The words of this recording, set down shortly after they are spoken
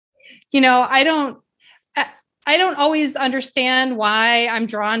I don't, I don't always understand why I'm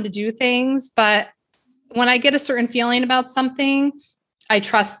drawn to do things, but when I get a certain feeling about something, I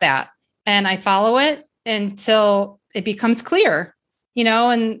trust that and I follow it until it becomes clear,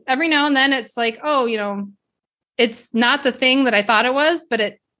 and every now and then it's like, oh, it's not the thing that I thought it was, but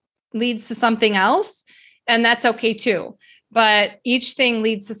it leads to something else. And that's okay too. But each thing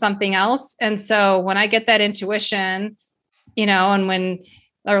leads to something else. And so when I get that intuition, and when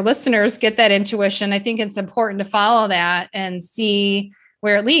our listeners get that intuition, I think it's important to follow that and see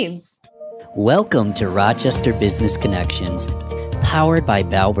where it leads. Welcome to Rochester Business Connections, powered by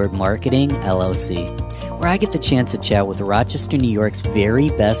Bauer Marketing, LLC, where I get the chance to chat with Rochester, New York's very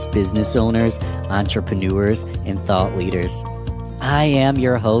best business owners, entrepreneurs, and thought leaders. I am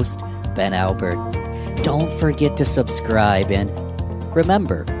your host, Ben Albert. Don't forget to subscribe, and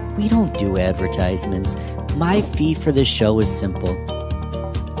remember, we don't do advertisements. My fee for this show is simple.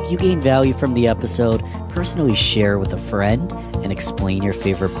 If you gain value from the episode, personally share with a friend and explain your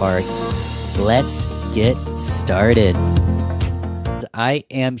favorite part. Let's get started. I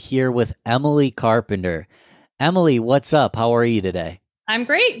am here with Emily Carpenter. Emily, what's up? How are you today? I'm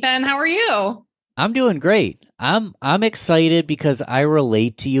great, Ben. How are you? I'm doing great. I'm excited because I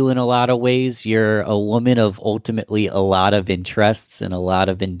relate to you in a lot of ways. You're a woman of ultimately a lot of interests and a lot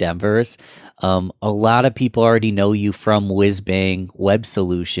of endeavors. A lot of people already know you from WhizBangWeb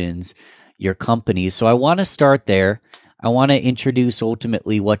Solutions, your company. So I want to start there. I want to introduce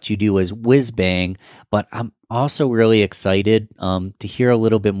ultimately what you do as WhizBang, but I'm also really excited to hear a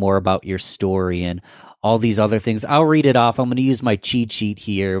little bit more about your story and all these other things. I'll read it off. I'm going to use my cheat sheet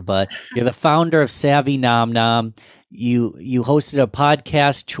here, but you're the founder of Savvy Nom Nom. You hosted a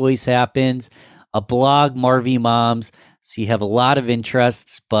podcast, Choice Happens, a blog, Marvy Moms. So you have a lot of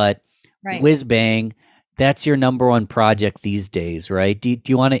interests, but right. WhizBang, that's your number one project these days, right? Do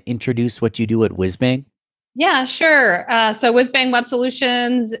you want to introduce what you do at WhizBang? Yeah, sure. So WhizBangWeb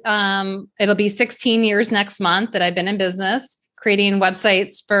Solutions, it'll be 16 years next month that I've been in business, creating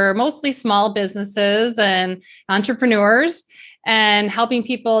websites for mostly small businesses and entrepreneurs and helping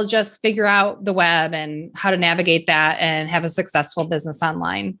people just figure out the web and how to navigate that and have a successful business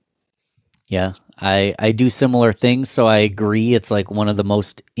online. Yeah, I do similar things. So I agree. It's like one of the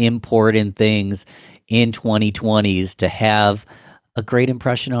most important things in 2020s to have a great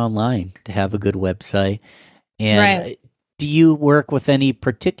impression online, to have a good website. And right. Do you work with any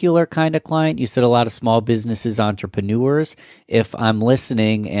particular kind of client? You said a lot of small businesses, entrepreneurs. If I'm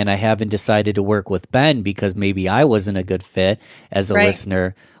listening and I haven't decided to work with Ben because maybe I wasn't a good fit as a right.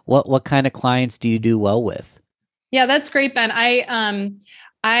 listener, what kind of clients do you do well with? Yeah, that's great, Ben.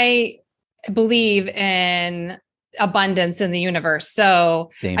 I believe in abundance in the universe. So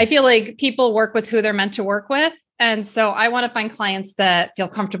Same. I feel like people work with who they're meant to work with. And so I want to find clients that feel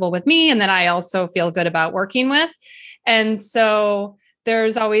comfortable with me and that I also feel good about working with. And so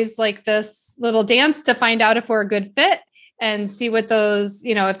there's always like this little dance to find out if we're a good fit and see what those,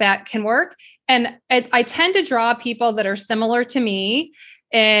 if that can work. And I tend to draw people that are similar to me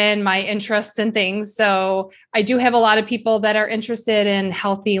in my interests and things. So I do have a lot of people that are interested in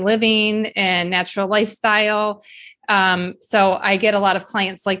healthy living and natural lifestyle. So I get a lot of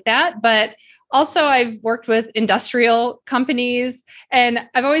clients like that, but also, I've worked with industrial companies, and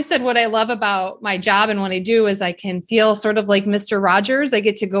I've always said what I love about my job and what I do is I can feel sort of like Mr. Rogers. I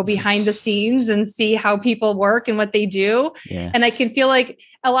get to go behind the scenes and see how people work and what they do. Yeah. And I can feel like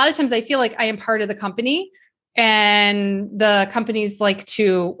a lot of times I feel like I am part of the company and the companies like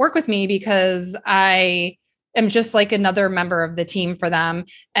to work with me because I am just like another member of the team for them.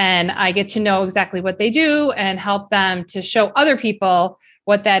 And I get to know exactly what they do and help them to show other people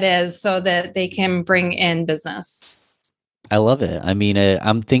what that is so that they can bring in business. I love it. I mean,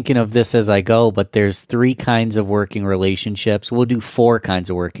 I'm thinking of this as I go, but there's 3 kinds of working relationships. We'll do 4 kinds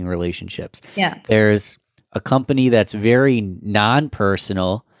of working relationships. Yeah. There's a company that's very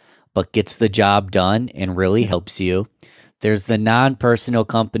non-personal, but gets the job done and really helps you. There's the non-personal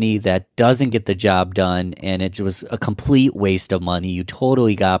company that doesn't get the job done and it was a complete waste of money. You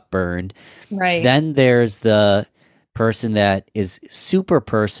totally got burned. Right. Then there's the person that is super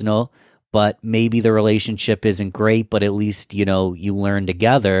personal, but maybe the relationship isn't great, but at least, you learn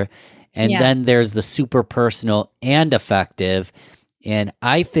together. And then there's the super personal and effective. And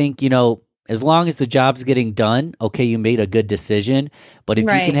I think, as long as the job's getting done, okay, you made a good decision. But if you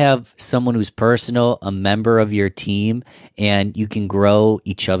can have someone who's personal, a member of your team, and you can grow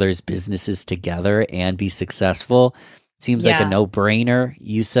each other's businesses together and be successful, seems like a no-brainer.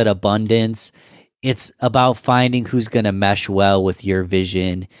 You said abundance. It's about finding who's going to mesh well with your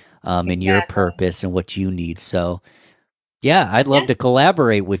vision and your purpose and what you need. So Yeah, I'd Yeah. love to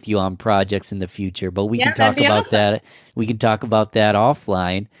collaborate with you on projects in the future, but we Yeah, can that'd talk be about awesome. that. We can talk about that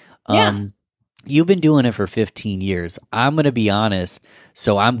offline. Yeah. Um, you've been doing it for 15 years. I'm going to be honest.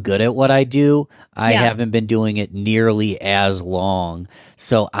 So I'm good at what I do. I Yeah. haven't been doing it nearly as long.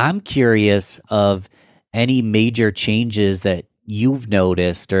 So I'm curious of any major changes that you've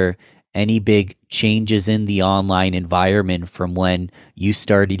noticed or any big changes in the online environment from when you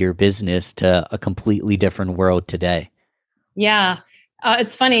started your business to a completely different world today. Yeah.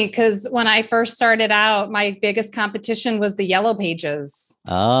 It's funny because when I first started out, my biggest competition was the yellow pages.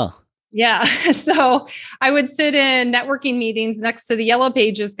 Oh, Yeah. So I would sit in networking meetings next to the yellow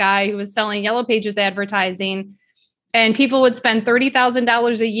pages guy who was selling yellow pages advertising. And people would spend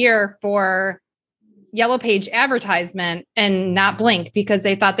 $30,000 a year for yellow page advertisement and not blink because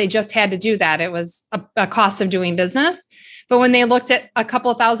they thought they just had to do that. It was a cost of doing business. But when they looked at a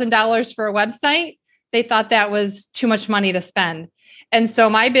couple $1,000s for a website, they thought that was too much money to spend. And so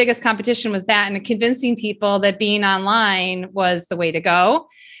my biggest competition was that and convincing people that being online was the way to go.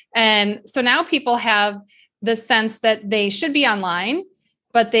 And so now people have the sense that they should be online,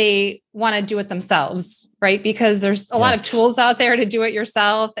 but they want to do it themselves, right? Because there's a lot of tools out there to do it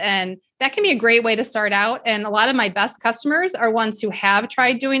yourself. And that can be a great way to start out. And a lot of my best customers are ones who have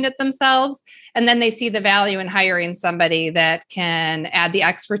tried doing it themselves. And then they see the value in hiring somebody that can add the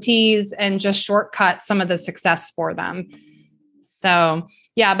expertise and just shortcut some of the success for them. So,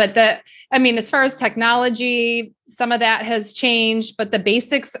 yeah, but as far as technology, some of that has changed, but the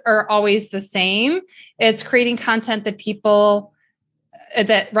basics are always the same. It's creating content that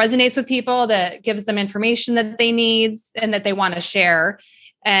resonates with people, that gives them information that they need and that they want to share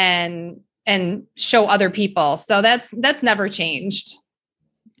and show other people. So that's never changed.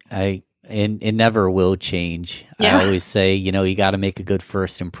 And it never will change. Yeah. I always say, you got to make a good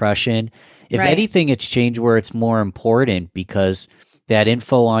first impression. If Right. anything, it's changed where it's more important because that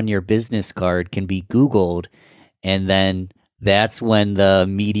info on your business card can be Googled, and then that's when the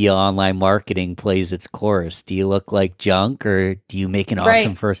media online marketing plays its course. Do you look like junk or do you make an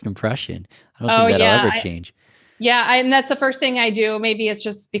awesome first impression? I don't think that'll ever change. And that's the first thing I do. Maybe it's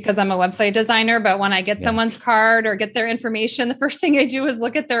just because I'm a website designer, but when I get someone's card or get their information, the first thing I do is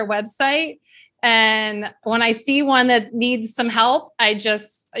look at their website. And when I see one that needs some help, I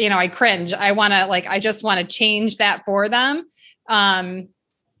just, I cringe. I just want to change that for them.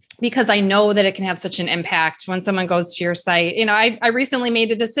 Because I know that it can have such an impact when someone goes to your site. I recently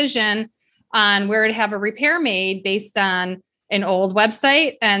made a decision on where to have a repair made based on an old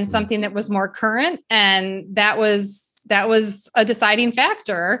website and something that was more current. And that was a deciding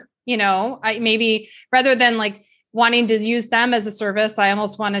factor. I maybe rather than wanting to use them as a service, I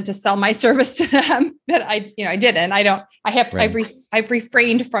almost wanted to sell my service to them, but I didn't. I've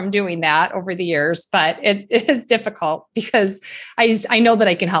refrained from doing that over the years, but it is difficult because I know that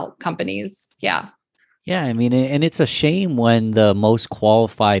I can help companies. Yeah. Yeah. And it's a shame when the most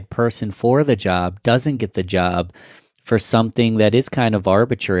qualified person for the job doesn't get the job for something that is kind of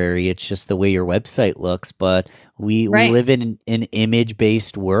arbitrary. It's just the way your website looks, but we live in an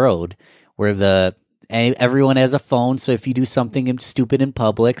image-based world where everyone has a phone. So if you do something stupid in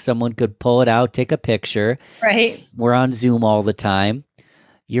public, someone could pull it out, take a picture. Right. We're on Zoom all the time.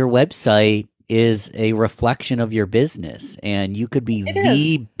 Your website is a reflection of your business, and you could be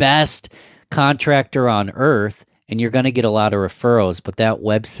the best contractor on earth, and you're going to get a lot of referrals, but that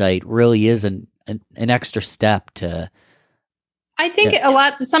website really is an extra step to. I think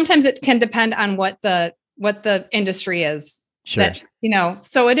sometimes it can depend on what the industry is. Sure.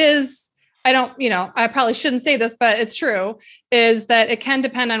 So it is, I probably shouldn't say this, but it's true, is that it can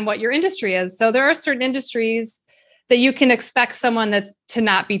depend on what your industry is. So there are certain industries that you can expect someone to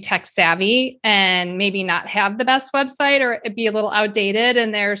not be tech savvy and maybe not have the best website or it be a little outdated.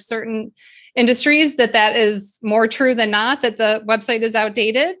 And there are certain industries that is more true than not, that the website is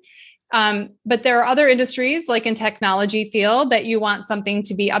outdated. But there are other industries like in technology field that you want something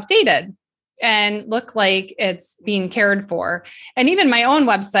to be updated and look like it's being cared for. And even my own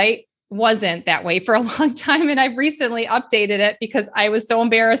website wasn't that way for a long time. And I've recently updated it because I was so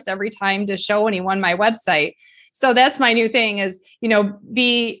embarrassed every time to show anyone my website. So that's my new thing is,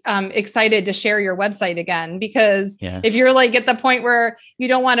 be excited to share your website again, because if you're at the point where you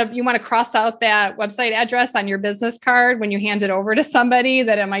want to cross out that website address on your business card when you hand it over to somebody,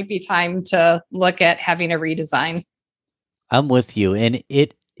 that it might be time to look at having a redesign. I'm with you. And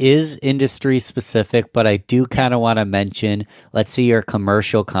it is industry specific, but I do kind of want to mention, let's say you're a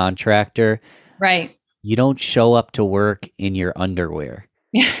commercial contractor. Right. You don't show up to work in your underwear.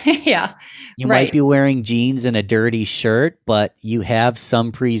 Yeah. You might Right. be wearing jeans and a dirty shirt, but you have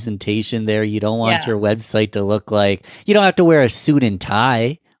some presentation there. You don't want Yeah. your website to look like you don't have to wear a suit and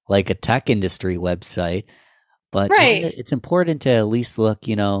tie like a tech industry website, but isn't Right. it? It's important to at least look,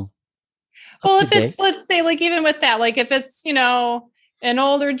 up Well, to if it's, date. let's say, like, even with that, like, if it's, an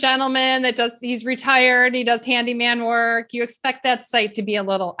older gentleman that he's retired, he does handyman work, you expect that site to be a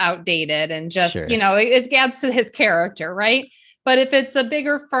little outdated and just, Sure. it adds to his character, right? But if it's a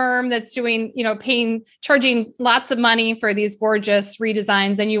bigger firm that's doing, charging lots of money for these gorgeous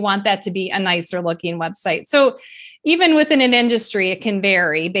redesigns, and you want that to be a nicer looking website. So even within an industry, it can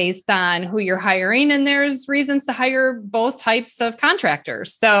vary based on who you're hiring. And there's reasons to hire both types of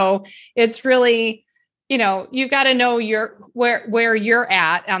contractors. So it's really, you got to know where you're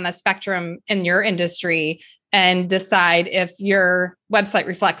at on the spectrum in your industry and decide if your website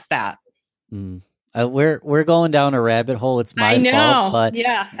reflects that. Mm. We're going down a rabbit hole. It's I my fault, know. but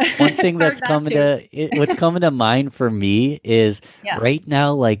Yeah. one It's thing hard that's not to. what's coming to mind for me is Yeah. right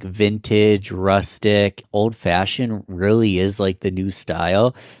now, like vintage, rustic, old fashioned really is like the new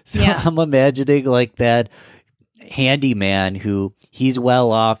style. So Yeah. I'm imagining like that handyman who he's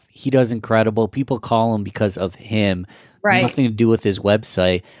well off. He does incredible. People call him because of him. Right. Nothing to do with his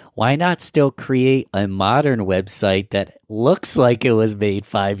website. Why not still create a modern website that looks like it was made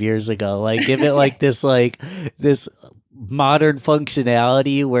 5 years ago? Like give it this modern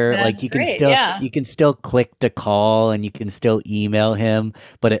functionality where like That's great. Yeah. you can still click to call and you can still email him,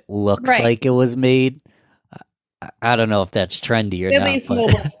 but it looks Right. like it was made. I don't know if that's trendy or At not, least but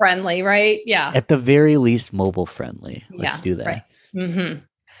mobile friendly, right? Yeah. at the very least, mobile friendly. Let's Yeah. do Right. that.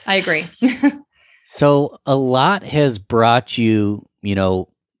 I agree. So a lot has brought you,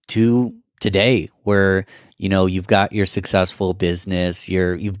 to today where, you've got your successful business.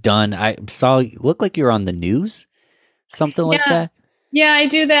 You've done, I saw you look like you're on the news, something like Yeah. that. Yeah, I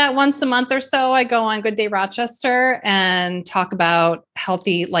do that once a month or so. I go on Good Day Rochester and talk about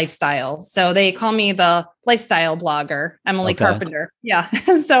healthy lifestyle. So they call me the lifestyle blogger, Emily Okay. Carpenter. Yeah.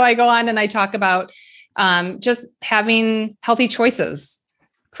 So I go on and I talk about just having healthy choices,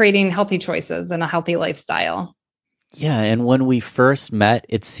 creating healthy choices and a healthy lifestyle. Yeah. And when we first met,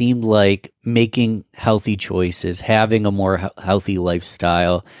 it seemed like making healthy choices, having a more healthy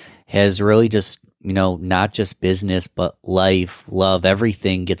lifestyle has really just, not just business, but life, love,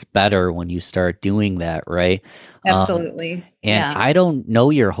 everything gets better when you start doing that, right? Um, Absolutely. and Yeah. I don't know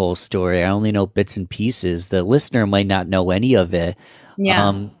your whole story. I only know bits and pieces. The listener might not know any of it. Yeah.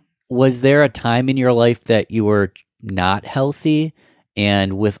 Um, was there a time in your life that you were not healthy?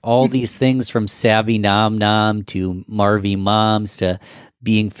 And with all these things from Savvy Nom Nom to Marvy Moms to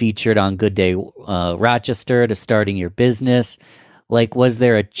being featured on Good Day Rochester to starting your business, like was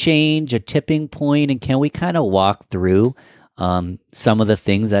there a change, a tipping point? And can we kind of walk through some of the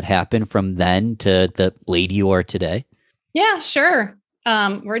things that happened from then to the lady you are today? Yeah, sure.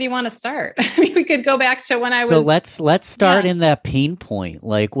 Where do you want to start? I mean, we could go back to when I So was, let's start yeah. in that pain point.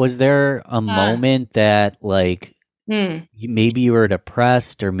 Like, was there a Uh, moment that like hmm. maybe you were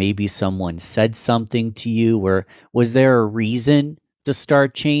depressed or maybe someone said something to you, or was there a reason to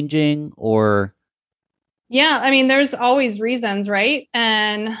start changing or Yeah, I mean, there's always reasons, right?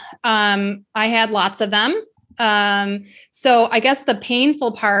 And I had lots of them. So I guess the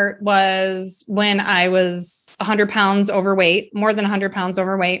painful part was when I was 100 pounds overweight, more than 100 pounds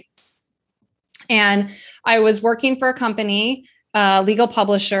overweight. And I was working for a company, legal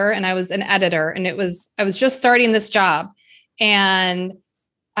publisher, and I was an editor. And I was just starting this job. And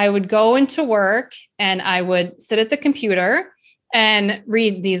I would go into work and I would sit at the computer and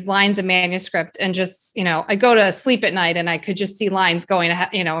read these lines of manuscript and just, I go to sleep at night and I could just see lines going,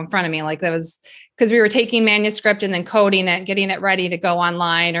 in front of me. Like that was because we were taking manuscript and then coding it, getting it ready to go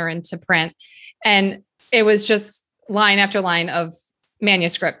online or into print. And it was just line after line of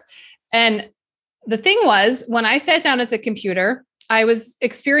manuscript. And the thing was, when I sat down at the computer, I was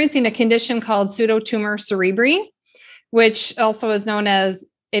experiencing a condition called pseudotumor cerebri, which also is known as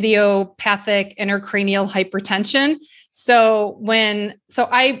idiopathic intracranial hypertension. So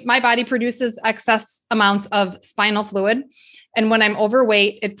my body produces excess amounts of spinal fluid. And when I'm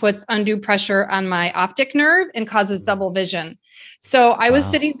overweight, it puts undue pressure on my optic nerve and causes double vision. So I was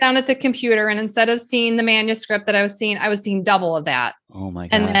wow. sitting down at the computer and instead of seeing the manuscript that I was seeing double of that. Oh my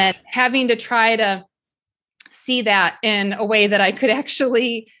And then gosh. having to try to see that in a way that I could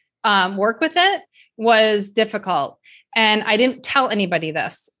actually work with it was difficult. And I didn't tell anybody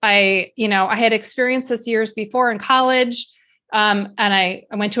this. I had experienced this years before in college. And I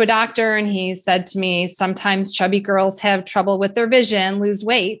went to a doctor and he said to me, sometimes chubby girls have trouble with their vision, lose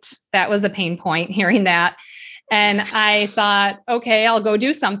weight. That was a pain point hearing that. And I thought, okay, I'll go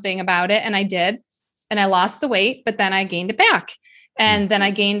do something about it. And I did. And I lost the weight, but then I gained it back. And then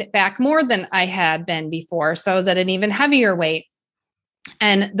I gained it back more than I had been before. So I was at an even heavier weight.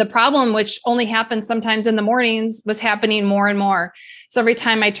 And the problem, which only happens sometimes in the mornings, was happening more and more. So every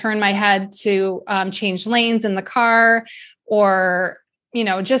time I turned my head to change lanes in the car, or,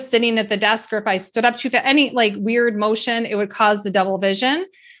 just sitting at the desk, or if I stood up too fast, any like weird motion, it would cause the double vision.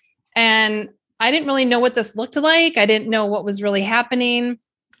 And I didn't really know what this looked like. I didn't know what was really happening.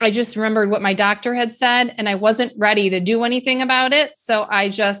 I just remembered what my doctor had said, and I wasn't ready to do anything about it. So I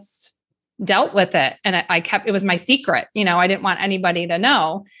just dealt with it. And it was my secret. I didn't want anybody to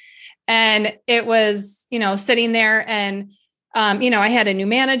know. And it was, sitting there, and, I had a new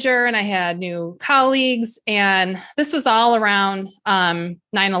manager and I had new colleagues, and this was all around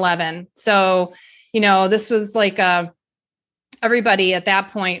 9/11. So, this was like everybody at that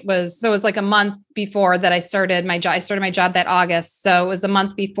point it was like a month before that I started my job. I started my job that August. So it was a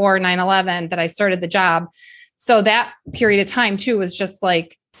month before 9/11 that I started the job. So that period of time too was just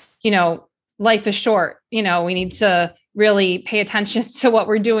like, life is short. We need to really pay attention to what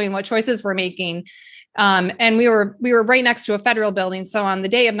we're doing, what choices we're making. And we were right next to a federal building. So on the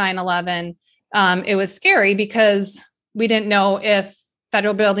day of 9/11, it was scary because we didn't know if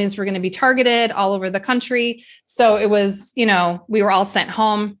federal buildings were going to be targeted all over the country. So it was, we were all sent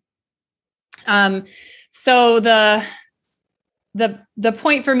home. So the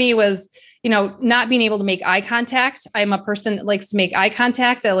point for me was, not being able to make eye contact. I'm a person that likes to make eye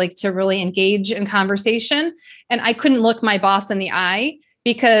contact. I like to really engage in conversation. And I couldn't look my boss in the eye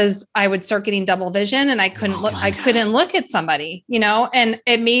because I would start getting double vision, and I couldn't look at somebody, and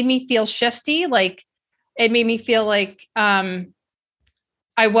it made me feel shifty. Like it made me feel like,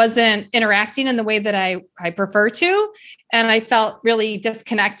 I wasn't interacting in the way that I prefer to. And I felt really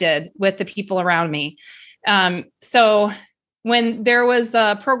disconnected with the people around me. So when there was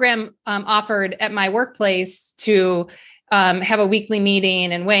a program offered at my workplace to have a weekly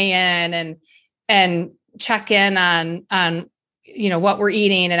meeting and weigh in and check in on what we're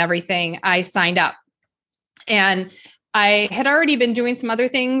eating and everything, I signed up. And I had already been doing some other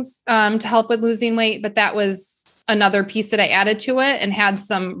things to help with losing weight, but that was another piece that I added to it, and had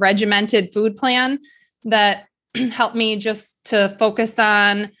some regimented food plan that helped me just to focus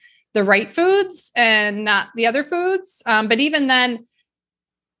on the right foods and not the other foods. But even then,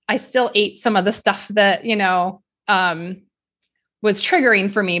 I still ate some of the stuff that, was triggering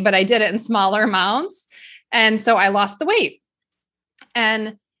for me, but I did it in smaller amounts. And so I lost the weight.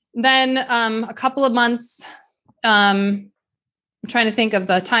 And then a couple of months, I'm trying to think of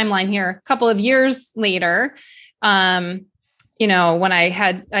the timeline here, a couple of years later, when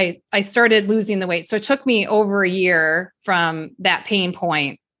I started losing the weight. So it took me over a year from that pain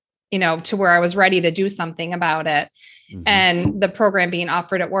point, to where I was ready to do something about it. Mm-hmm. And the program being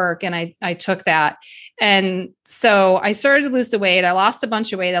offered at work. And I took that. And so I started to lose the weight. I lost a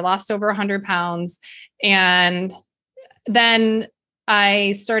bunch of weight. I lost over 100 pounds. And then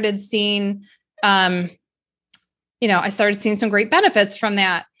I started seeing, some great benefits from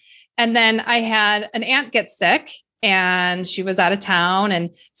that. And then I had an aunt get sick, and she was out of town.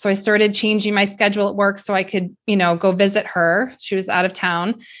 And so I started changing my schedule at work so I could, go visit her. She was out of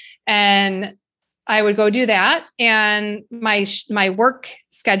town, and I would go do that. And my work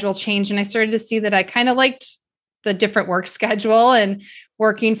schedule changed. And I started to see that I kind of liked the different work schedule and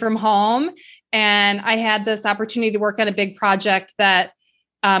working from home. And I had this opportunity to work on a big project that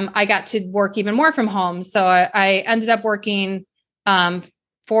I got to work even more from home. So I ended up working 3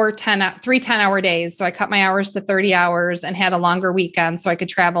 10-hour days. So I cut my hours to 30 hours and had a longer weekend so I could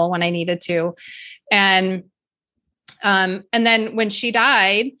travel when I needed to. And then when she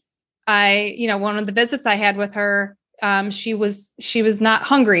died, one of the visits I had with her, she was not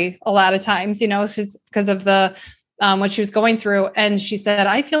hungry a lot of times, just because of what she was going through. And she said,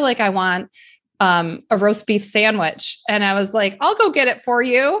 I feel like I want a roast beef sandwich. And I was like, I'll go get it for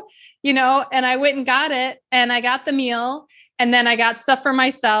you, and I went and got it, and I got the meal, and then I got stuff for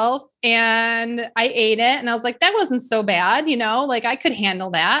myself, and I ate it. And I was like, that wasn't so bad. Like I could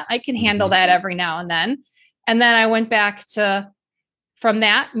handle that. I can handle that every now and then. And then I went back from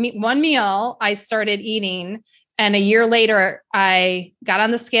that one meal, I started eating. And a year later, I got on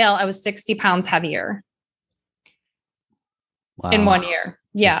the scale. I was 60 pounds heavier. Wow. In 1 year.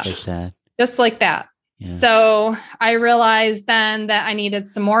 Yeah. Just like that. Yeah. So I realized then that I needed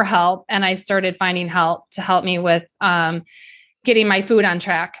some more help, and I started finding help to help me with getting my food on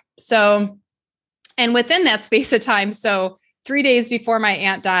track. So, and within that space of time, so 3 days before my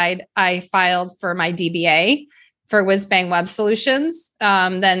aunt died, I filed for my DBA for WhizBangWeb Solutions.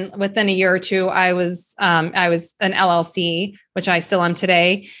 Then within a year or two, I was an LLC, which I still am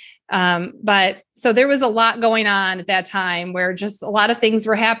today. But so there was a lot going on at that time where just a lot of things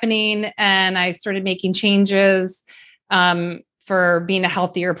were happening, and I started making changes for being a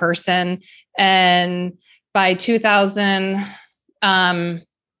healthier person. And by 2000, boy,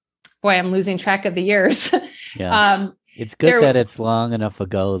 I'm losing track of the years. Yeah. It's good that it's long enough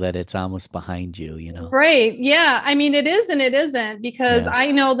ago that it's almost behind you, Right. Yeah. I mean, it is and it isn't, because I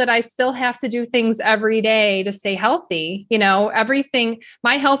know that I still have to do things every day to stay healthy. Everything,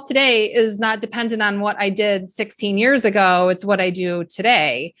 my health today is not dependent on what I did 16 years ago. It's what I do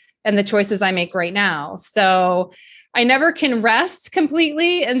today and the choices I make right now. So I never can rest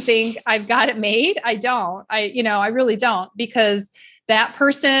completely and think I've got it made. I don't. I really don't, because that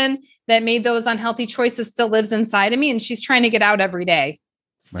person that made those unhealthy choices still lives inside of me, and she's trying to get out every day.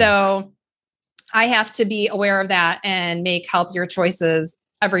 So I have to be aware of that and make healthier choices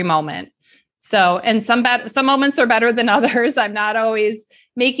every moment. So, and some moments are better than others. I'm not always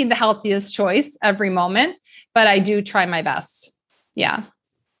making the healthiest choice every moment, but I do try my best. Yeah.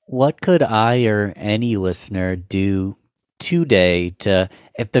 What could I or any listener do today to,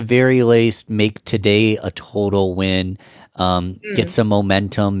 at the very least, make today a total win? Get some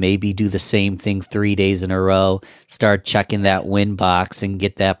momentum, maybe do the same thing 3 days in a row, start checking that win box and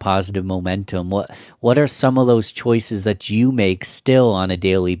get that positive momentum. What are some of those choices that you make still on a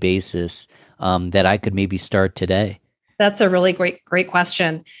daily basis that I could maybe start today? That's a really great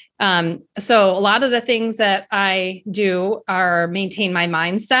question. So a lot of the things that I do are maintain my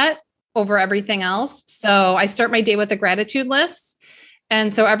mindset over everything else. So I start my day with a gratitude list.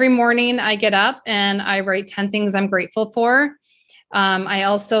 And so every morning I get up and I write 10 things I'm grateful for. I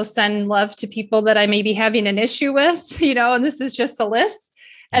also send love to people that I may be having an issue with, and this is just a list.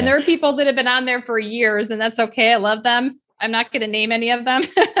 And there are people that have been on there for years, and that's okay. I love them. I'm not going to name any of them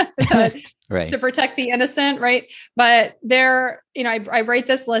to protect the innocent. Right. But I write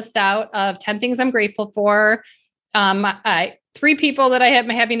this list out of 10 things I'm grateful for. 3 people that I am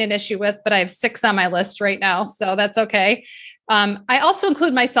having an issue with, but I have 6 on my list right now. So that's okay. I also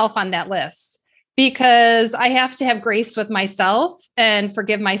include myself on that list because I have to have grace with myself and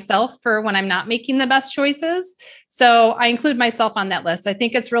forgive myself for when I'm not making the best choices. So I include myself on that list. I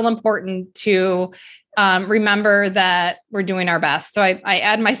think it's real important to remember that we're doing our best. So I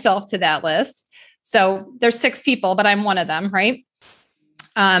add myself to that list. So there's 6 people, but I'm one of them, right?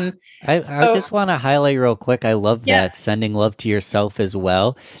 I just want to highlight real quick. I love that, sending love to yourself as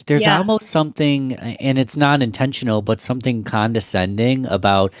well. There's almost something, and it's not intentional, but something condescending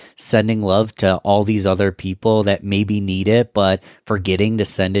about sending love to all these other people that maybe need it, but forgetting to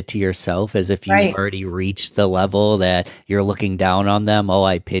send it to yourself as if you've already reached the level that you're looking down on them. Oh,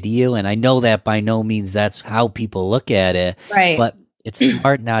 I pity you. And I know that by no means that's how people look at it. Right. But it's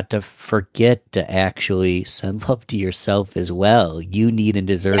smart not to forget to actually send love to yourself as well. You need and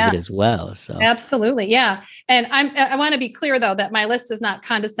deserve it as well. So absolutely. Yeah. And I want to be clear though, that my list is not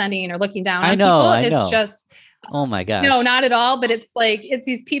condescending or looking down on people. I know. It's just, oh my gosh. No, not at all. But it's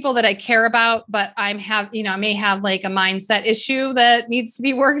these people that I care about, but I may have like a mindset issue that needs to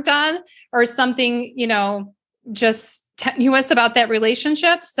be worked on or something, just tenuous about that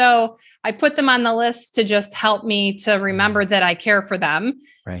relationship. So I put them on the list to just help me to remember that I care for them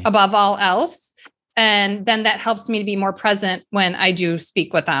above all else. And then that helps me to be more present when I do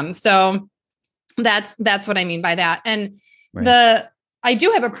speak with them. So that's what I mean by that. And I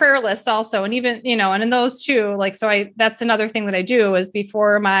do have a prayer list also. And even, and in those too, that's another thing that I do is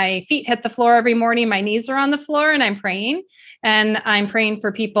before my feet hit the floor every morning, my knees are on the floor and I'm praying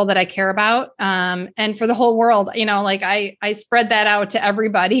for people that I care about. And for the whole world, I spread that out to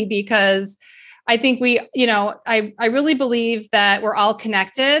everybody because I think I really believe that we're all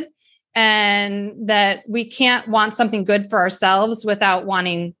connected and that we can't want something good for ourselves without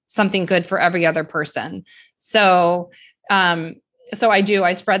wanting something good for every other person. So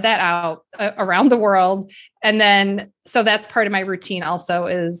I spread that out around the world. And then, so that's part of my routine also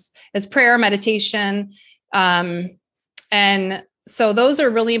is prayer, meditation. And so those are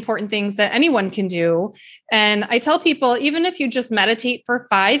really important things that anyone can do. And I tell people, even if you just meditate for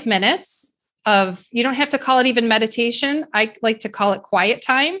 5 minutes you don't have to call it even meditation. I like to call it quiet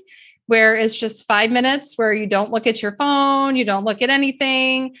time, where it's just 5 minutes where you don't look at your phone, you don't look at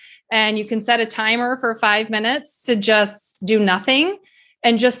anything, and you can set a timer for 5 minutes to just do nothing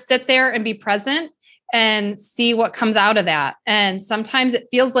and just sit there and be present and see what comes out of that. And sometimes it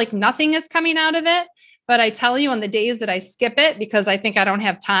feels like nothing is coming out of it. But I tell you, on the days that I skip it because I think I don't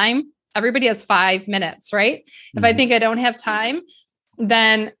have time, everybody has 5 minutes, right? Mm-hmm. If I think I don't have time,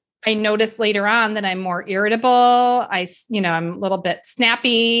 then I notice later on that I'm more irritable. I'm a little bit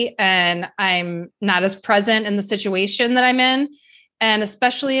snappy and I'm not as present in the situation that I'm in. And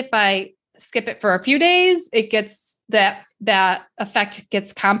especially if I skip it for a few days, it gets that effect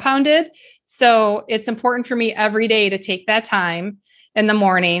gets compounded. So it's important for me every day to take that time in the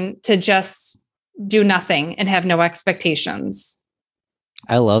morning to just do nothing and have no expectations.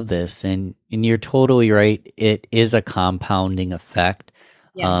 I love this. And you're totally right. It is a compounding effect.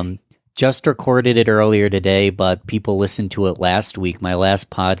 Yeah. Just recorded it earlier today, but people listened to it last week. My last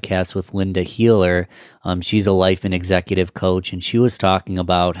podcast with Linda Healer. She's a life and executive coach, and she was talking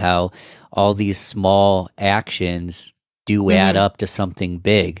about how all these small actions do add up to something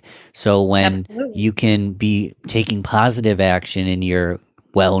big. So when you can be taking positive action in your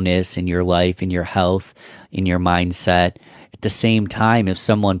wellness, in your life, in your health, in your mindset, at the same time, if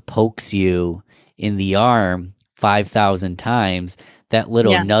someone pokes you in the arm 5,000 times, that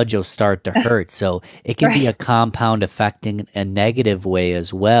little nudge will start to hurt. So it can be a compound effect in a negative way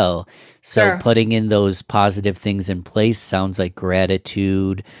as well. So putting in those positive things in place sounds like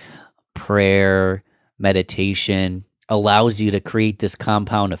gratitude, prayer, meditation allows you to create this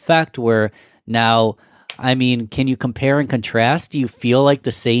compound effect where now, I mean, can you compare and contrast? Do you feel like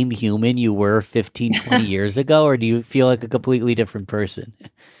the same human you were 15, 20 years ago, or do you feel like a completely different person?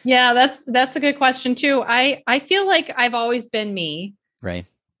 Yeah, that's a good question too. I feel like I've always been me. Right.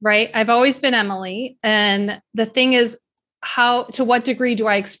 I've always been Emily. And the thing is, to what degree do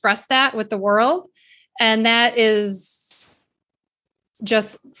I express that with the world? And that is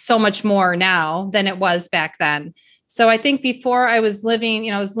just so much more now than it was back then. So I think before I was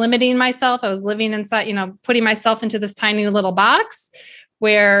living, I was limiting myself. I was living inside, putting myself into this tiny little box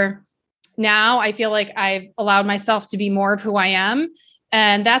where now I feel like I've allowed myself to be more of who I am.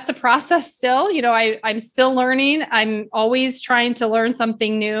 And that's a process still. I'm still learning. I'm always trying to learn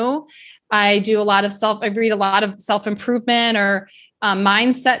something new. I read a lot of self-improvement or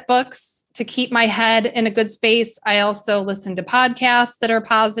mindset books to keep my head in a good space. I also listen to podcasts that are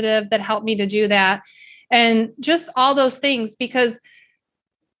positive that help me to do that. And just all those things, because,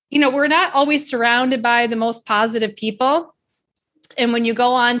 we're not always surrounded by the most positive people. And when you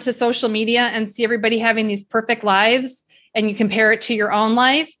go on to social media and see everybody having these perfect lives, and you compare it to your own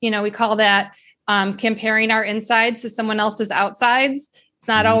life, we call that comparing our insides to someone else's outsides. It's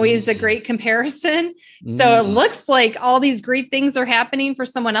not always a great comparison. So it looks like all these great things are happening for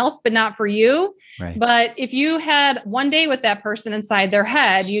someone else, but not for you. Right. But if you had one day with that person inside their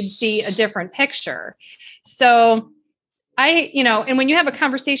head, you'd see a different picture. So and when you have a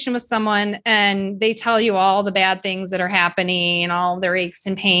conversation with someone and they tell you all the bad things that are happening and all their aches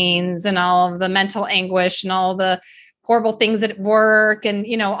and pains and all of the mental anguish and all the horrible things at work and,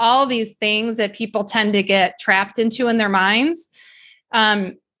 all these things that people tend to get trapped into in their minds.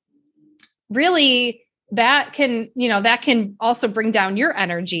 Really that can also bring down your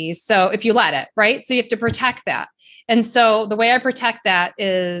energy. So if you let it, right. So you have to protect that. And so the way I protect that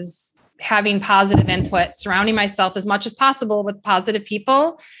is having positive input, surrounding myself as much as possible with positive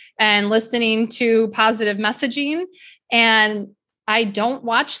people and listening to positive messaging. And I don't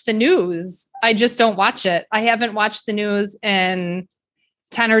watch the news. I just don't watch it. I haven't watched the news in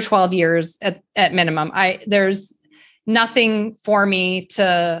 10 or 12 years at minimum. There's nothing for me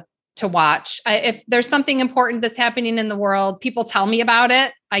to watch. If there's something important that's happening in the world, people tell me about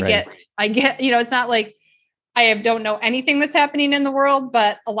it. I get, it's not like I don't know anything that's happening in the world,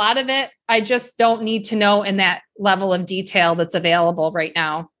 but a lot of it, I just don't need to know in that level of detail that's available right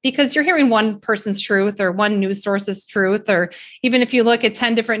now, because you're hearing one person's truth or one news source's truth, or even if you look at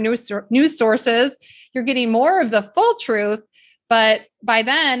 10 different news sources, you're getting more of the full truth. But by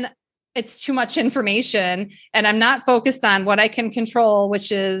then it's too much information and I'm not focused on what I can control,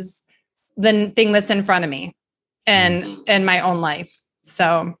 which is the thing that's in front of me and my own life.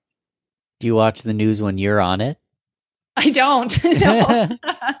 So. Do you watch the news when you're on it? I don't. No.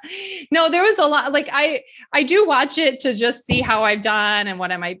 No, there was a lot. Like I do watch it to just see how I've done and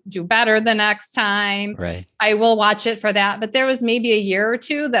what I might do better the next time. Right. I will watch it for that. But there was maybe a year or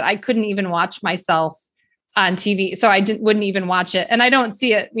two that I couldn't even watch myself on TV. So I wouldn't even watch it. And I don't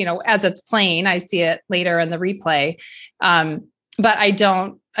see it, as it's playing. I see it later in the replay. But I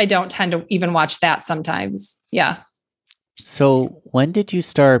don't tend to even watch that sometimes. Yeah. So when did you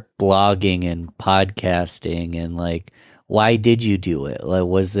start blogging and podcasting, and why did you do it? What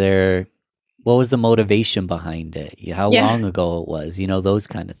was the motivation behind it? How long ago it was, those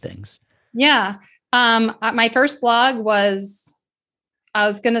kind of things. Yeah. My first blog was, I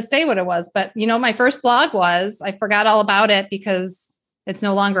was going to say what it was, but my first blog was, I forgot all about it because it's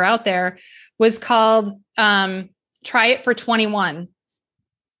no longer out there, was called Try It for 21.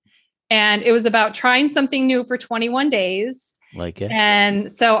 And it was about trying something new for 21 days. Like it. And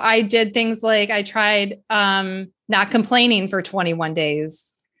so I did things like I tried not complaining for 21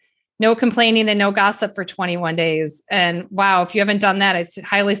 days, no complaining and no gossip for 21 days. And wow, if you haven't done that, I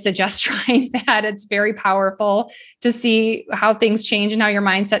highly suggest trying that. It's very powerful to see how things change and how your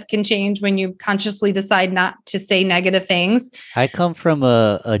mindset can change when you consciously decide not to say negative things. I come from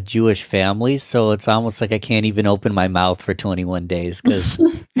a Jewish family, so it's almost like I can't even open my mouth for 21 days because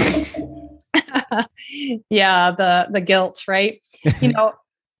yeah, the guilt, right?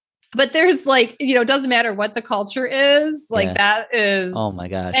 But there's like, it doesn't matter what the culture is, like that is, oh my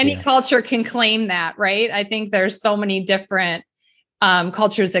gosh, any culture can claim that, right? I think there's so many different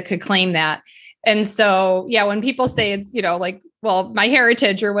cultures that could claim that. And so, when people say it's, like, well, my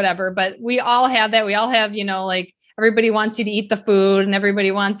heritage or whatever, but we all have that. We all have, like everybody wants you to eat the food and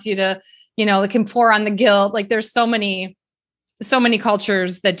everybody wants you to, can pour on the guilt. Like there's so many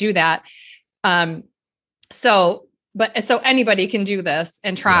cultures that do that. So anybody can do this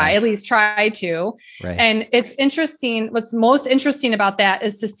and try, at least try to. Right. And it's interesting. What's most interesting about that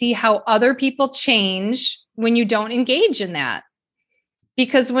is to see how other people change when you don't engage in that.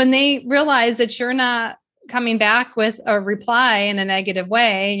 Because when they realize that you're not coming back with a reply in a negative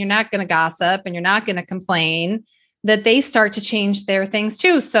way, you're not going to gossip and you're not going to complain, that they start to change their things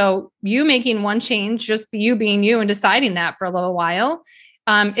too. So you making one change, just you being you and deciding that for a little while,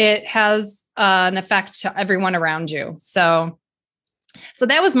 it has an effect to everyone around you. So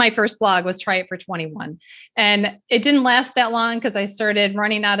that was my first blog, was Try It for 21. And it didn't last that long because I started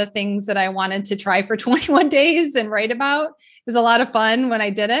running out of things that I wanted to try for 21 days and write about. It was a lot of fun when I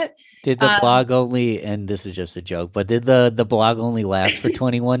did it. Did the blog only, and this is just a joke, but did the blog only last for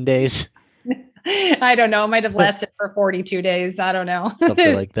 21 days? I don't know. It might have lasted for 42 days. I don't know.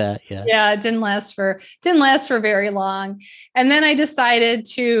 Something like that. Yeah. Yeah. It didn't last for very long. And then I decided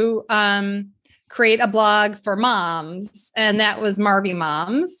to create a blog for moms, and that was Marvy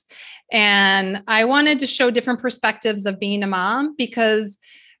Moms. And I wanted to show different perspectives of being a mom, because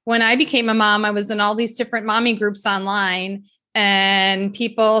when I became a mom, I was in all these different mommy groups online, and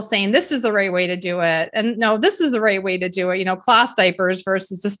people saying, this is the right way to do it. And no, this is the right way to do it. Cloth diapers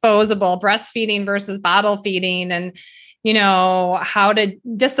versus disposable, breastfeeding versus bottle feeding, and, how to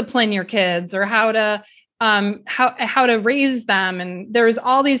discipline your kids, or how to raise them. And there's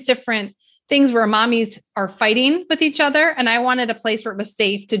all these different things where mommies are fighting with each other. And I wanted a place where it was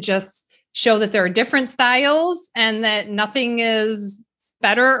safe to just show that there are different styles and that nothing is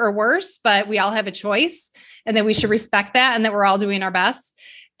better or worse, but we all have a choice, and that we should respect that, and that we're all doing our best.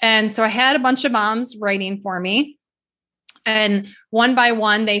 And so I had a bunch of moms writing for me, and one by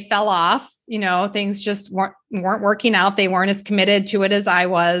one, they fell off. Things just weren't working out. They weren't as committed to it as I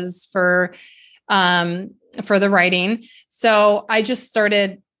was for the writing. So I just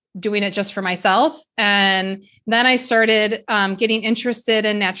started doing it just for myself. And then I started getting interested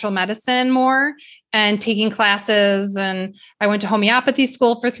in natural medicine more and taking classes. And I went to homeopathy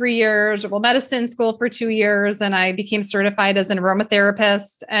school for 3 years, herbal medicine school for 2 years. And I became certified as an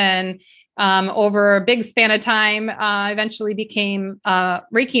aromatherapist. And over a big span of time, I eventually became a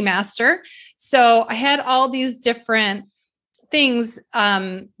Reiki master. So I had all these different things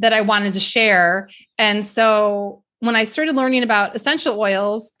that I wanted to share. And so when I started learning about essential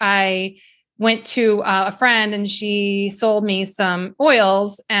oils, I went to a friend, and she sold me some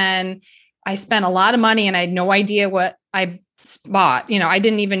oils, and I spent a lot of money, and I had no idea what I bought. I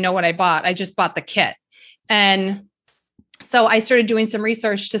didn't even know what I bought. I just bought the kit. And so I started doing some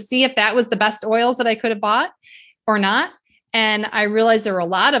research to see if that was the best oils that I could have bought or not. And I realized there were a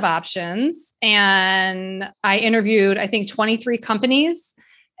lot of options, and I interviewed, I think, 23 companies,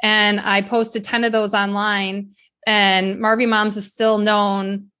 and I posted 10 of those online. And Marvy Moms is still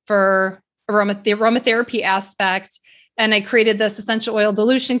known for the aromatherapy aspect. And I created this essential oil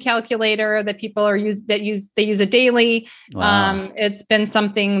dilution calculator that people they use it daily. Wow. It's been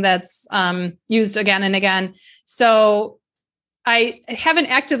something that's used again and again. So I haven't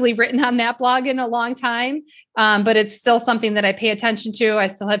actively written on that blog in a long time, but it's still something that I pay attention to. I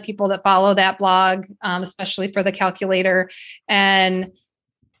still have people that follow that blog, especially for the calculator. And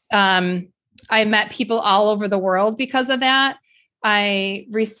I met people all over the world because of that. I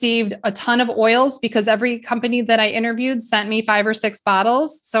received a ton of oils because every company that I interviewed sent me 5 or 6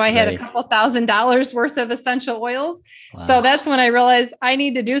 bottles. So I had a couple $1,000s worth of essential oils. Wow. So that's when I realized I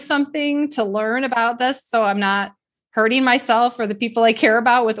need to do something to learn about this, so I'm not hurting myself or the people I care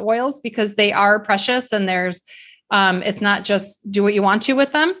about with oils, because they are precious, and there's, it's not just do what you want to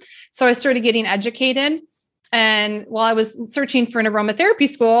with them. So I started getting educated. And while I was searching for an aromatherapy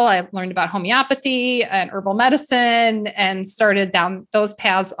school, I learned about homeopathy and herbal medicine and started down those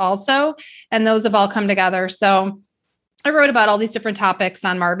paths also. And those have all come together. So I wrote about all these different topics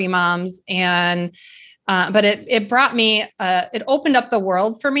on Marby Moms, and but it brought me, it opened up the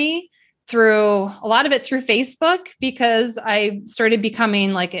world for me through a lot of it through Facebook, because I started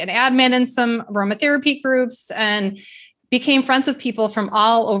becoming like an admin in some aromatherapy groups and became friends with people from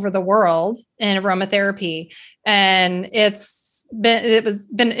all over the world in aromatherapy. And I'm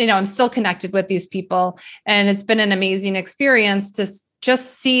still connected with these people, and it's been an amazing experience to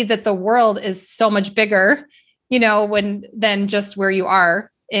just see that the world is so much bigger, than just where you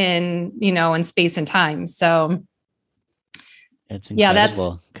are in space and time. So it's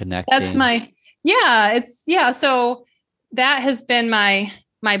incredible. Connecting. So that has been my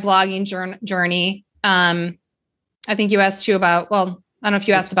blogging journey. I think you asked too about, well, I don't know if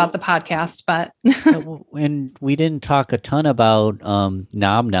you asked about the podcast, but. And we didn't talk a ton about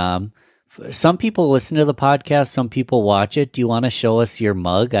Nom Nom. Some people listen to the podcast. Some people watch it. Do you want to show us your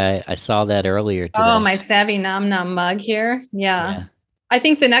mug? I saw that earlier today. Oh, my Savvy Nom Nom mug here. Yeah. I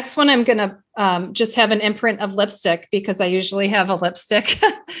think the next one I'm going to just have an imprint of lipstick, because I usually have a lipstick.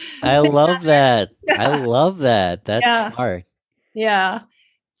 I love that. Yeah. I love that. That's smart. Yeah.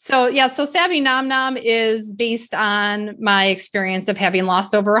 So Savvy Nom Nom is based on my experience of having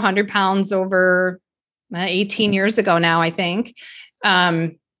lost over 100 pounds over 18 years ago now, I think.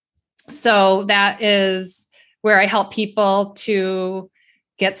 So that is where I help people to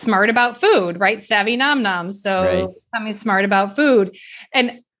get smart about food, right? Savvy Nom Nom. So becoming smart about food.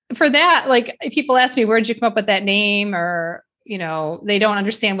 And for that, like, people ask me, where'd you come up with that name? Or, they don't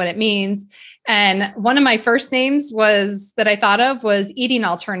understand what it means. And one of my first names that I thought of was Eating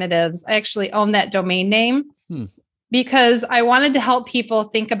Alternatives. I actually own that domain name because I wanted to help people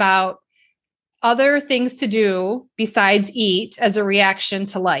think about other things to do besides eat as a reaction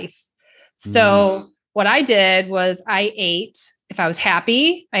to life. So what I did was I ate if I was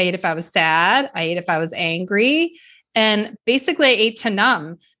happy, I ate if I was sad, I ate if I was angry, and basically I ate to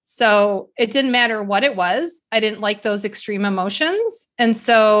numb. So it didn't matter what it was. I didn't like those extreme emotions. And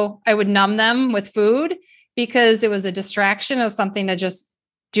so I would numb them with food, because it was a distraction of something to just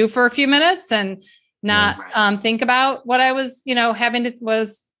do for a few minutes and not think about what I was,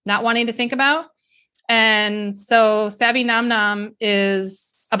 was not wanting to think about. And so Savvy Nom Nom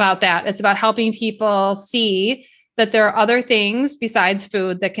is about that. It's about helping people see that there are other things besides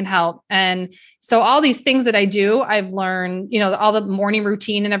food that can help. And so all these things that I do, I've learned, all the morning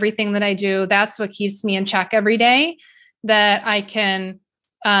routine and everything that I do, that's what keeps me in check every day, that I can,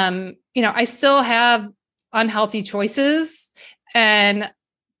 I still have unhealthy choices, and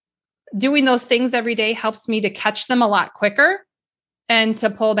doing those things every day helps me to catch them a lot quicker and to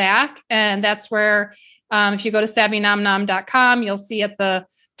pull back. And that's where, if you go to savvynomnom.com, you'll see at the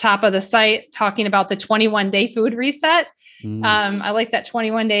top of the site talking about the 21-day food reset. I like that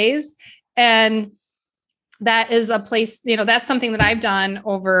 21 days. And that is a place, that's something that I've done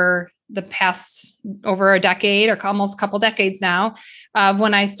over a decade, or almost a couple decades now.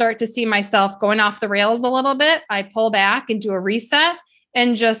 When I start to see myself going off the rails a little bit, I pull back and do a reset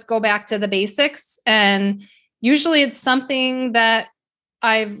and just go back to the basics. And usually it's something that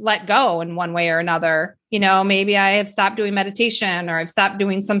I've let go in one way or another. Maybe I have stopped doing meditation, or I've stopped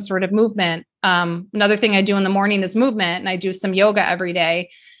doing some sort of movement. Another thing I do in the morning is movement, and I do some yoga every day.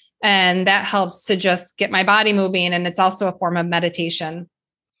 And that helps to just get my body moving. And it's also a form of meditation.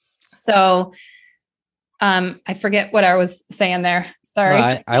 So I forget what I was saying there. Sorry.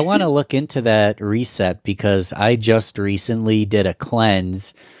 Well, I want to look into that reset, because I just recently did a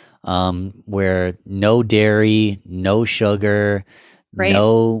cleanse where no dairy, no sugar,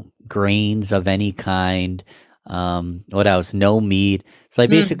 no grains of any kind. What else? No meat. So I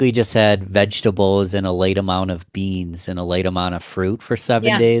basically just had vegetables and a light amount of beans and a light amount of fruit for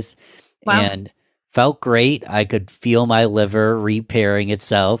 7 days. Wow. And felt great. I could feel my liver repairing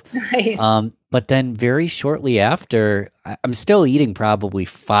itself. Nice. But then very shortly after, I'm still eating probably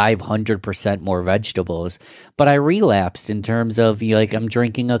 500% more vegetables, but I relapsed in terms of, I'm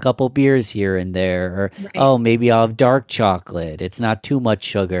drinking a couple beers here and there, or, maybe I'll have dark chocolate. It's not too much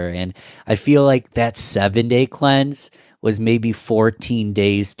sugar. And I feel like that 7-day cleanse was maybe 14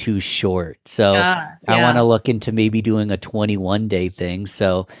 days too short. So I want to look into maybe doing a 21-day thing.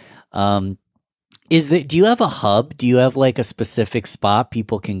 So, do you have a hub? Do you have like a specific spot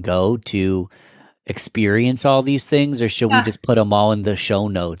people can go to experience all these things, or should we just put them all in the show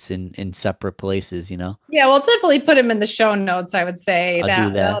notes in separate places, Yeah, we'll definitely put them in the show notes. I would say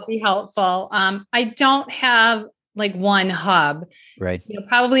that'll be helpful. I don't have like one hub. Right.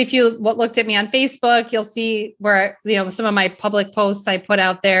 Probably if you looked at me on Facebook, you'll see where, some of my public posts I put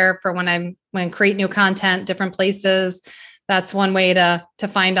out there for when I create new content, different places. That's one way to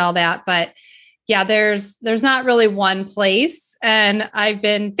find all that. But yeah, there's not really one place. And I've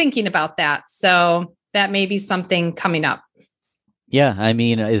been thinking about that. So that may be something coming up. Yeah. I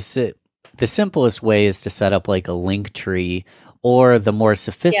mean, the simplest way is to set up like a link tree, or the more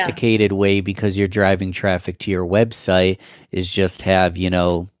sophisticated way, because you're driving traffic to your website, is just have,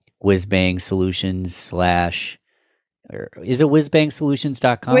 WhizBang Solutions / or is it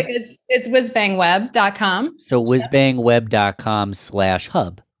WhizBangSolutions.com? It's WhizBangWeb.com. So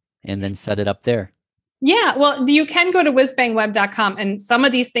WhizBangWeb.com/hub, and then set it up there. Yeah, well, you can go to WhizBangWeb.com, and some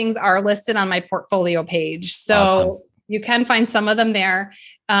of these things are listed on my portfolio page. So awesome. You can find some of them there.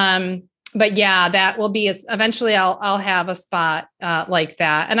 But yeah, that will be, eventually I'll have a spot like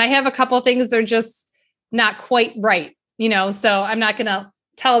that. And I have a couple of things that are just not quite right, so I'm not going to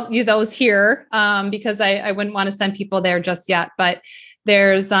tell you those here because I wouldn't want to send people there just yet. But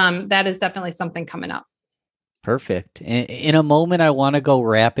there's that is definitely something coming up. Perfect. In a moment, I want to go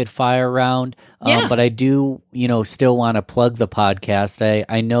rapid fire round, but I do, still want to plug the podcast.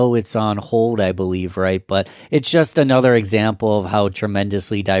 I know it's on hold, I believe, right? But it's just another example of how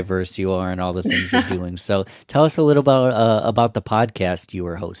tremendously diverse you are and all the things you're doing. So tell us a little about the podcast you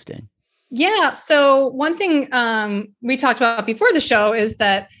were hosting. Yeah. So one thing we talked about before the show is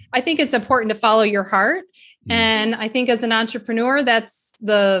that I think it's important to follow your heart. And I think as an entrepreneur, that's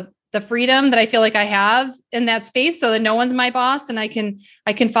the freedom that I feel like I have in that space, so that no one's my boss and I can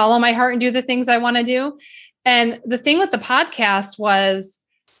follow my heart and do the things I want to do. And the thing with the podcast was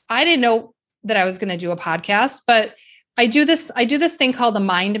I didn't know that I was going to do a podcast, but I do this thing called the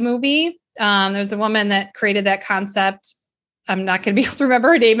mind movie. There's a woman that created that concept. I'm not going to be able to remember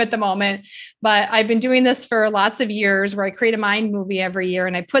her name at the moment, but I've been doing this for lots of years, where I create a mind movie every year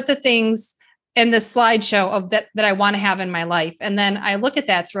and I put the things in the slideshow of that I want to have in my life. And then I look at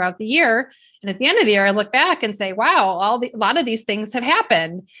that throughout the year. And at the end of the year, I look back and say, wow, a lot of these things have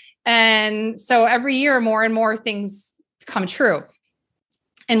happened. And so every year, more and more things come true.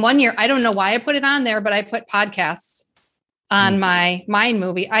 And one year, I don't know why I put it on there, but I put podcasts on my mind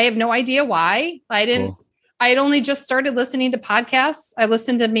movie. I have no idea why. I had only just started listening to podcasts. I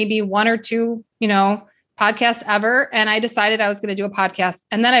listened to maybe one or two, podcasts ever. And I decided I was going to do a podcast.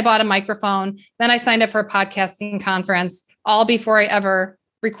 And then I bought a microphone. Then I signed up for a podcasting conference, all before I ever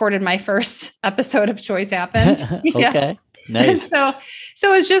recorded my first episode of Choice Happens. Okay. Nice. So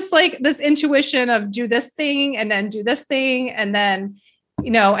it's just like this intuition of do this thing and then do this thing. And then,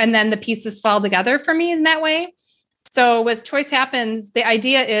 and then the pieces fall together for me in that way. So with Choice Happens, the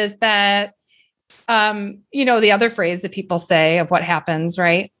idea is that, the other phrase that people say of what happens,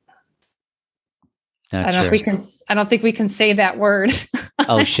 right? I don't think we can say that word.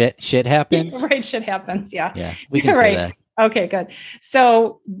 Oh, shit happens. Right. Shit happens. Yeah. Yeah. We can say that. Okay, good.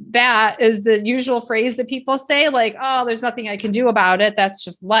 So that is the usual phrase that people say, like, oh, there's nothing I can do about it. That's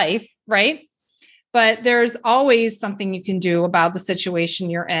just life. Right. But there's always something you can do about the situation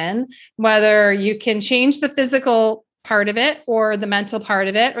you're in, whether you can change the physical part of it or the mental part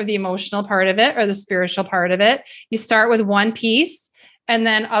of it or the emotional part of it or the spiritual part of it. You start with one piece, and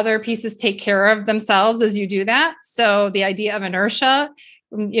then other pieces take care of themselves as you do that. So the idea of inertia,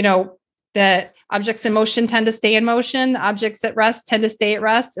 that objects in motion tend to stay in motion. Objects at rest tend to stay at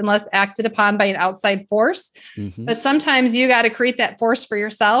rest unless acted upon by an outside force. Mm-hmm. But sometimes you got to create that force for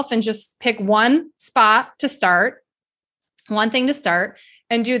yourself and just pick one spot to start, one thing to start,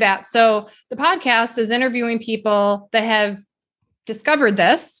 and do that. So the podcast is interviewing people that have discovered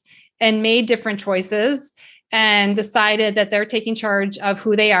this and made different choices and decided that they're taking charge of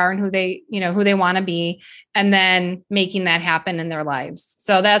who they are and who they want to be, and then making that happen in their lives.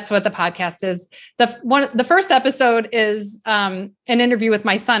 So that's what the podcast is. The first episode is an interview with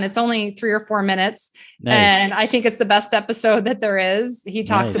my son. It's only 3 or 4 minutes. Nice. And I think it's the best episode that there is. He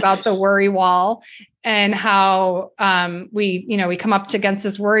talks about the worry wall and how we come up against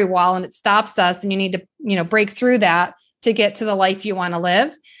this worry wall and it stops us, and you need to break through that to get to the life you want to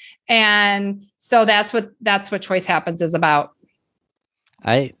live. And so that's what Choice Happens is about.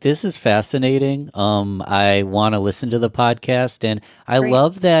 This is fascinating. I want to listen to the podcast, and I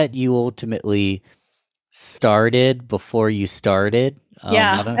love that you ultimately started before you started.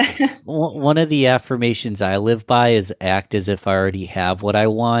 One of the affirmations I live by is act as if I already have what I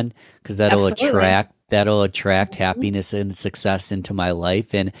want, because that'll attract that'll attract happiness and success into my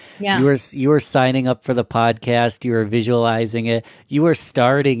life. And Yeah. you were signing up for the podcast, you were visualizing it, you were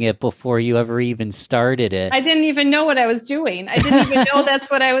starting it before you ever even started it. I didn't even know what I was doing. I didn't even know that's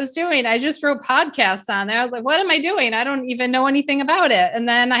what I was doing. I just wrote podcasts on there. I was like, what am I doing? I don't even know anything about it. And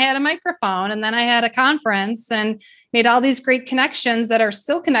then I had a microphone, and then I had a conference and made all these great connections that are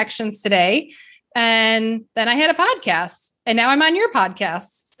still connections today. And then I had a podcast, and now I'm on your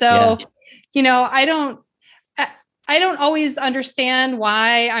podcast. So, I don't always understand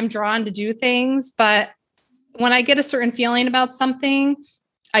why I'm drawn to do things, but when I get a certain feeling about something,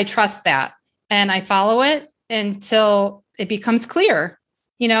 I trust that and I follow it until it becomes clear,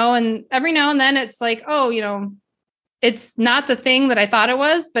 and every now and then it's like, oh, it's not the thing that I thought it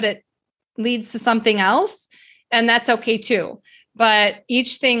was, but it leads to something else. And that's okay too. But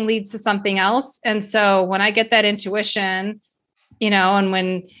each thing leads to something else. And so when I get that intuition, and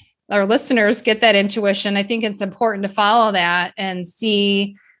when our listeners get that intuition, I think it's important to follow that and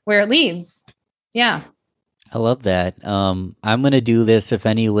see where it leads. Yeah. I love that. I'm going to do this if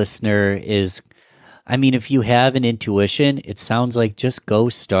any listener if you have an intuition, it sounds like just go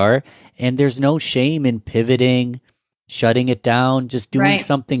start. And there's no shame in pivoting, shutting it down, just doing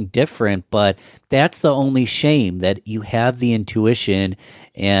something different. But that's the only shame, that you have the intuition.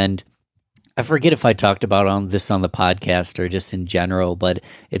 And I forget if I talked about this on the podcast or just in general, but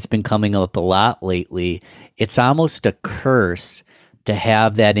it's been coming up a lot lately. It's almost a curse to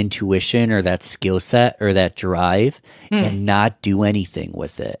have that intuition or that skill set or that drive and not do anything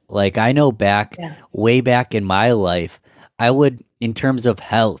with it. Like I know way back in my life, I would, in terms of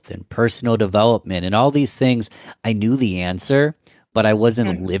health and personal development and all these things, I knew the answer, but I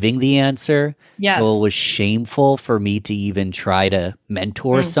wasn't living the answer. Yes. So it was shameful for me to even try to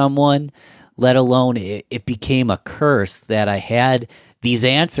mentor someone, let alone it became a curse that I had these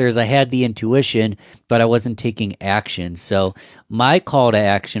answers, I had the intuition, but I wasn't taking action. So my call to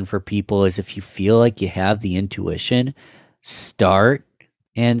action for people is, if you feel like you have the intuition, start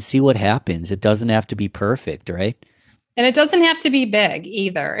and see what happens. It doesn't have to be perfect, right? And it doesn't have to be big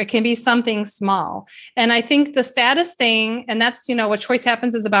either. It can be something small. And I think the saddest thing, and that's, what Choice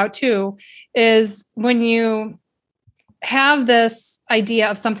Happens is about too, is when you have this idea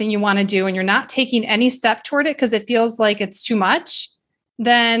of something you want to do and you're not taking any step toward it because it feels like it's too much,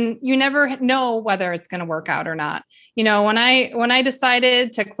 then you never know whether it's going to work out or not. When I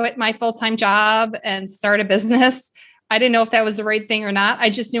decided to quit my full-time job and start a business, I didn't know if that was the right thing or not. I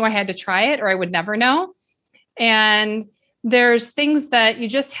just knew I had to try it or I would never know. And there's things that you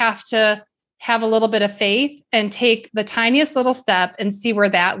just have to have a little bit of faith and take the tiniest little step and see where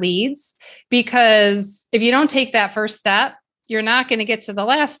that leads. Because if you don't take that first step, you're not going to get to the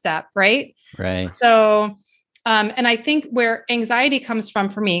last step. Right. Right. So, and I think where anxiety comes from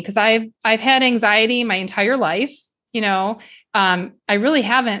for me, because I've had anxiety my entire life, I really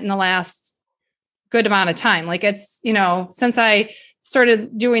haven't in the last good amount of time. Like it's, since I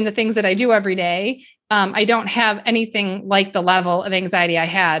started doing the things that I do every day, I don't have anything like the level of anxiety I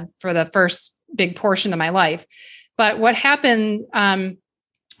had for the first big portion of my life. But what happens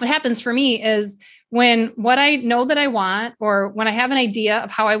for me is when what I know that I want, or when I have an idea of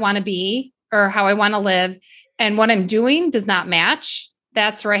how I want to be or how I want to live, and what I'm doing does not match,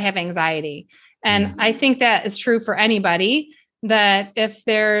 that's where I have anxiety. And I think that is true for anybody, that if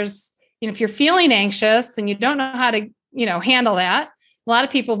there's, if you're feeling anxious and you don't know how to, handle that, a lot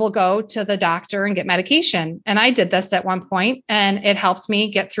of people will go to the doctor and get medication. And I did this at one point, and it helps me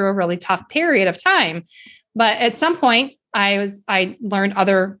get through a really tough period of time. But at some point I learned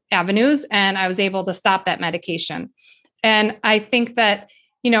other avenues and I was able to stop that medication. And I think that,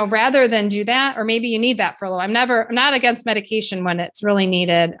 rather than do that, or maybe you need that for a little, I'm not against medication when it's really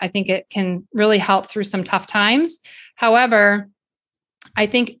needed. I think it can really help through some tough times. However, I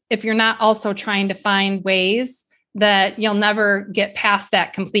think if you're not also trying to find ways that you'll never get past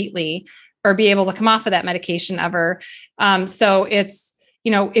that completely or be able to come off of that medication ever. So it's,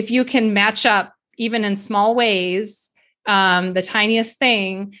 if you can match up even in small ways, the tiniest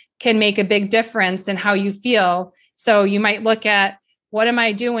thing can make a big difference in how you feel. So you might look at, what am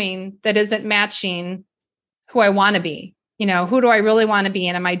I doing that isn't matching who I want to be? Who do I really want to be?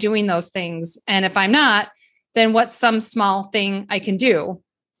 And am I doing those things? And if I'm not, then what's some small thing I can do?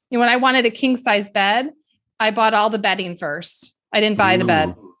 When I wanted a king size bed, I bought all the bedding first. I didn't buy the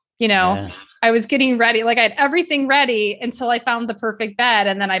bed. I was getting ready. Like I had everything ready until I found the perfect bed.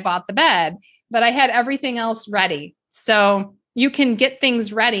 And then I bought the bed, but I had everything else ready. So you can get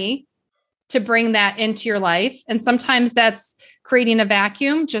things ready to bring that into your life. And sometimes that's creating a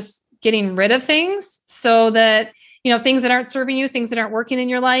vacuum, just getting rid of things so that things that aren't serving you, things that aren't working in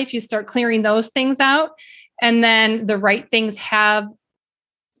your life, you start clearing those things out. And then the right things have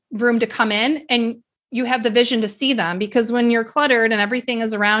room to come in, and you have the vision to see them. Because when you're cluttered and everything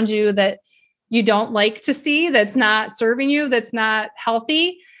is around you that you don't like to see, that's not serving you, that's not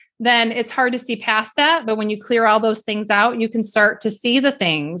healthy, then it's hard to see past that. But when you clear all those things out, you can start to see the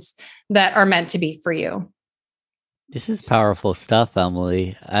things that are meant to be for you. This is powerful stuff,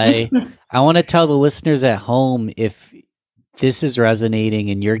 Emily. I want to tell the listeners at home, if this is resonating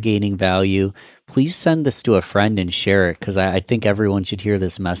and you're gaining value, please send this to a friend and share it, because I think everyone should hear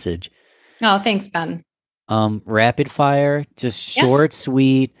this message. Oh, thanks, Ben. Rapid fire, just short,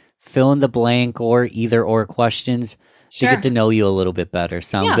 sweet, fill in the blank or either or questions to get to know you a little bit better.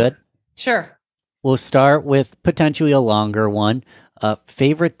 Sound good? Sure. We'll start with potentially a longer one.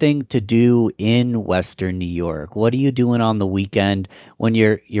 Favorite thing to do in Western New York? What are you doing on the weekend when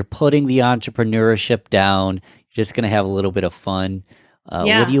you're putting the entrepreneurship down? You're just going to have a little bit of fun.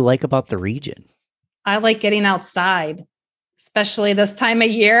 What do you like about the region? I like getting outside, especially this time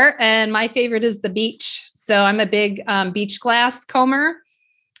of year. And my favorite is the beach. So I'm a big beach glass comber.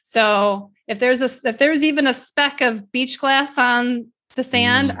 So if there's even a speck of beach glass on the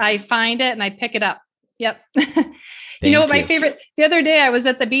sand, I find it and I pick it up. Yep. My favorite, the other day I was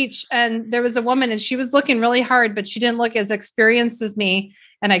at the beach and there was a woman and she was looking really hard, but she didn't look as experienced as me.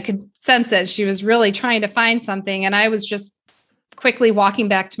 And I could sense it. She was really trying to find something. And I was just quickly walking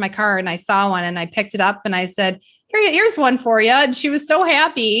back to my car and I saw one and I picked it up and I said, here's one for you. And she was so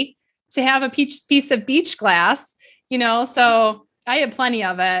happy to have a piece of beach glass, so I have plenty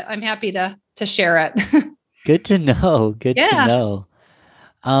of it. I'm happy to share it. Good to know. Good to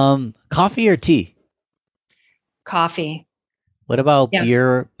know. Coffee or tea? Coffee. What about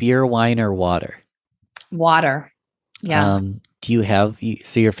beer, wine, or water? Water. Yeah. Do you have,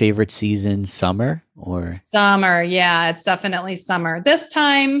 so your favorite season, summer or? Summer. Yeah, it's definitely summer. This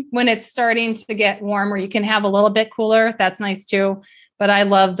time when it's starting to get warmer, you can have a little bit cooler. That's nice too. But I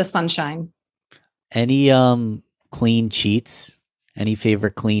love the sunshine. Any clean cheats? Any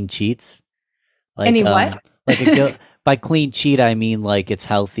favorite clean cheats? Like, any what? By clean cheat, I mean like it's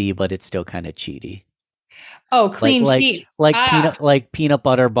healthy, but it's still kind of cheaty. Oh, clean cheats. Like peanut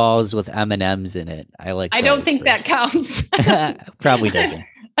butter balls with M&Ms in it. I don't think that counts. Probably doesn't.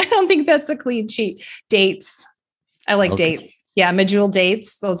 I don't think that's a clean cheat. Dates. I like dates. Yeah, medjool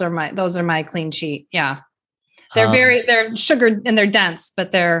dates. Those are my clean cheat. Yeah. They're sugared and they're dense,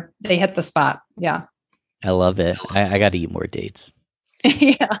 but they hit the spot. Yeah. I love it. I got to eat more dates.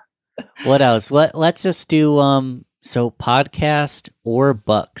 Yeah. What else? Let's just do so podcast or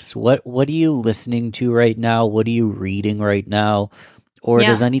books. What are you listening to right now? What are you reading right now? Or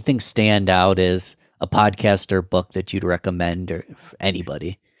does anything stand out as a podcast or book that you'd recommend or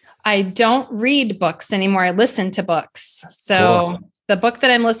anybody? I don't read books anymore. I listen to books. So the book that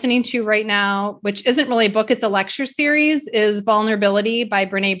I'm listening to right now, which isn't really a book, it's a lecture series, is Vulnerability by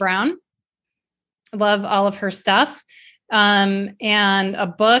Brene Brown. I love all of her stuff. And a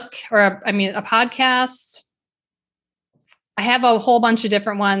book a podcast. I have a whole bunch of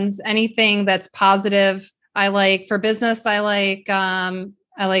different ones. Anything that's positive. I like for business. I like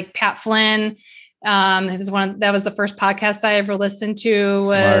Pat Flynn. That was the first podcast I ever listened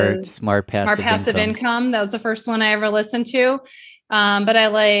to. Smart passive income. That was the first one I ever listened to. But I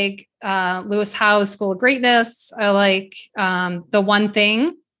like Lewis Howes' School of Greatness. I like The One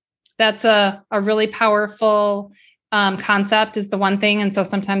Thing. That's a really powerful concept, is The One Thing. And so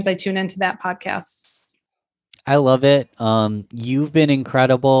sometimes I tune into that podcast. I love it. You've been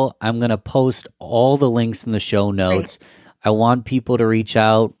incredible. I'm going to post all the links in the show notes. Great. I want people to reach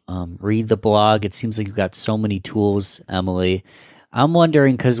out, read the blog. It seems like you've got so many tools, Emily. I'm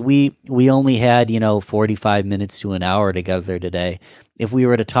wondering, because we only had, 45 minutes to an hour together today. If we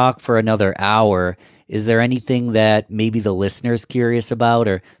were to talk for another hour, is there anything that maybe the listener's curious about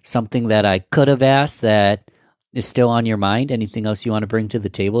or something that I could have asked that is still on your mind? Anything else you want to bring to the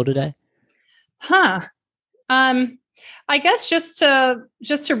table today? I guess just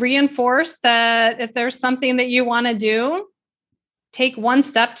to reinforce that if there's something that you want to do, take one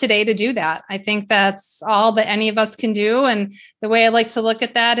step today to do that. I think that's all that any of us can do. And the way I like to look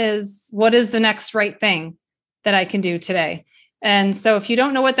at that is, what is the next right thing that I can do today? And so if you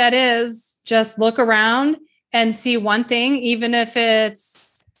don't know what that is, just look around and see one thing, even if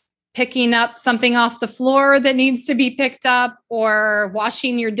it's picking up something off the floor that needs to be picked up or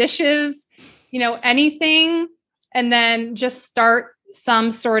washing your dishes, anything, and then just start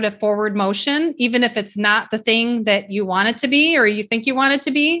some sort of forward motion, even if it's not the thing that you want it to be or you think you want it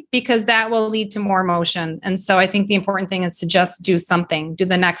to be, because that will lead to more motion. And so I think the important thing is to just do something, do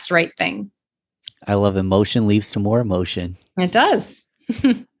the next right thing. I love emotion leads to more emotion. It does.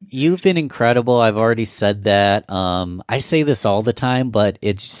 You've been incredible. I've already said that. I say this all the time, but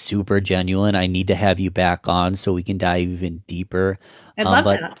it's super genuine. I need to have you back on so we can dive even deeper. I'd love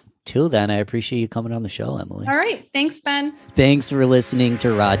that. Till then, I appreciate you coming on the show, Emily. All right. Thanks, Ben. Thanks for listening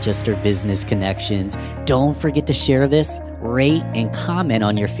to Rochester Business Connections. Don't forget to share this, rate, and comment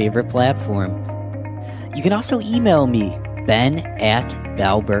on your favorite platform. You can also email me,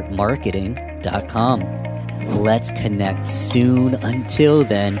 ben@valbertmarketing.com. Let's connect soon. Until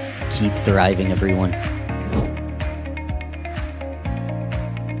then, keep thriving, everyone.